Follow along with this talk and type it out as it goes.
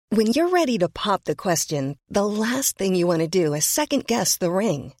When you're ready to pop the question, the last thing you want to do is second-guess the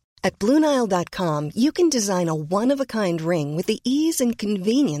ring. At BlueNile.com, you can design a one-of-a-kind ring with the ease and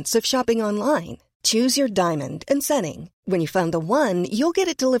convenience of shopping online. Choose your diamond and setting. When you find the one, you'll get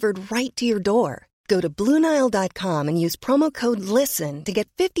it delivered right to your door. Go to BlueNile.com and use promo code LISTEN to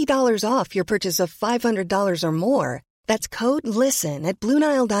get $50 off your purchase of $500 or more. That's code LISTEN at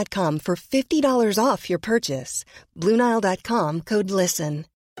BlueNile.com for $50 off your purchase. BlueNile.com, code LISTEN.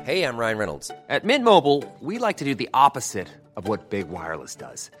 Hey, I'm Ryan Reynolds. At Mint Mobile, we like to do the opposite of what Big Wireless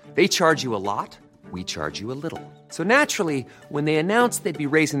does. They charge you a lot, we charge you a little. So naturally, when they announced they'd be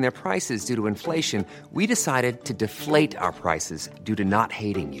raising their prices due to inflation, we decided to deflate our prices due to not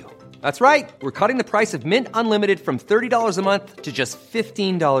hating you. That's right. We're cutting the price of Mint Unlimited from $30 a month to just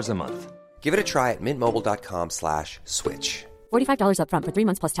 $15 a month. Give it a try at mintmobile.com/switch. $45 up front for 3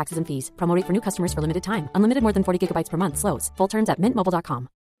 months plus taxes and fees. Promo rate for new customers for limited time. Unlimited more than 40 gigabytes per month. Slows full terms at mintmobile.com.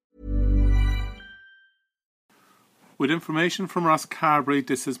 With information from Rosscarbery,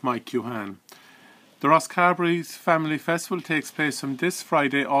 this is Mike Youhan. The Rosscarbery's Family Festival takes place from this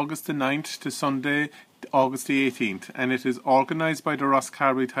Friday, August the 9th to Sunday, August the 18th, and it is organised by the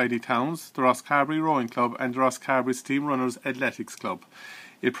Rosscarbery Tidy Towns, the Rosscarbery Rowing Club and the Rosscarbery Steam Runners Athletics Club.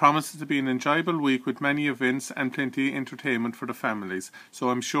 It promises to be an enjoyable week with many events and plenty of entertainment for the families. So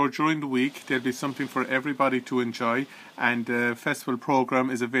I'm sure during the week there'll be something for everybody to enjoy, and the festival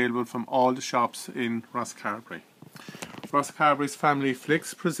programme is available from all the shops in Rosscarbery. Rosscarbery's Family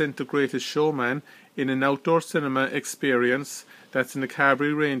Flicks present The Greatest Showman in an outdoor cinema experience that's in the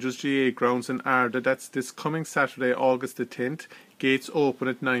Carbery Rangers GA grounds in Arda. That's this coming Saturday, August the 10th. Gates open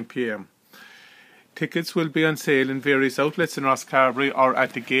at 9 p.m. Tickets will be on sale in various outlets in Rosscarbery or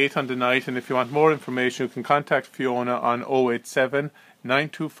at the gate on the night, and if you want more information you can contact Fiona on 087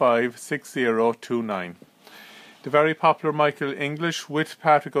 925 6029. The very popular Michael English with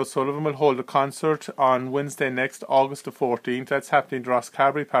Patrick O'Sullivan will hold a concert on Wednesday next, August the 14th. That's happening at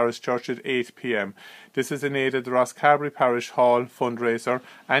Rosscarbery Parish Church at 8 p.m. This is in aid of the Rosscarbery Parish Hall fundraiser,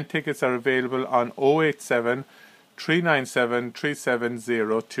 and tickets are available on 087 397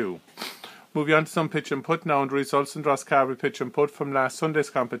 3702. Moving on to some pitch and putt now, and the results in Rosscarbery pitch and putt from last Sunday's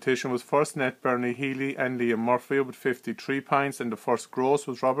competition was first net Bernie Healy and Liam Murphy with 53 points, and the first gross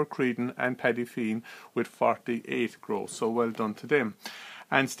was Robert Creedon and Paddy Feen with 48 gross. So well done to them.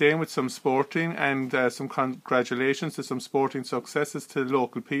 And staying with some sporting, and some congratulations to some sporting successes to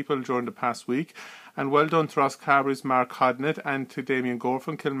local people during the past week, and well done to Rosscarbery's Mark Hodnett and to Damien Gore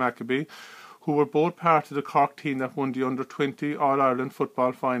from Kilmackabee, who were both part of the Cork team that won the Under-20 All-Ireland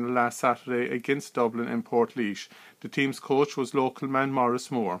football final last Saturday against Dublin in Portlaoise. The team's coach was local man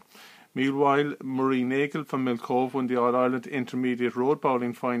Maurice Moore. Meanwhile, Marie Nagel from Milcove won the All-Ireland Intermediate Road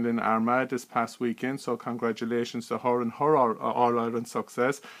Bowling final in Armagh this past weekend, so congratulations to her and her All-Ireland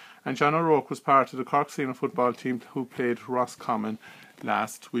success. And John O'Rourke was part of the Cork senior football team who played Roscommon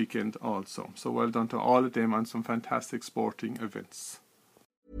last weekend also. So well done to all of them on some fantastic sporting events.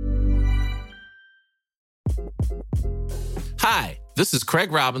 Hi, this is Craig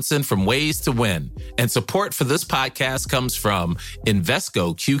Robinson from Ways to Win, and support for this podcast comes from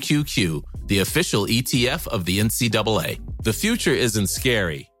Invesco QQQ, the official ETF of the NCAA. The future isn't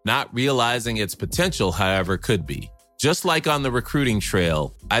scary. Not realizing its potential, however, could be. Just like on the recruiting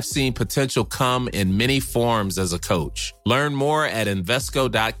trail, I've seen potential come in many forms as a coach. Learn more at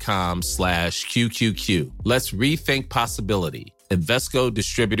Invesco.com/QQQ. Let's rethink possibility. Invesco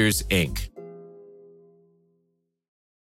Distributors, Inc.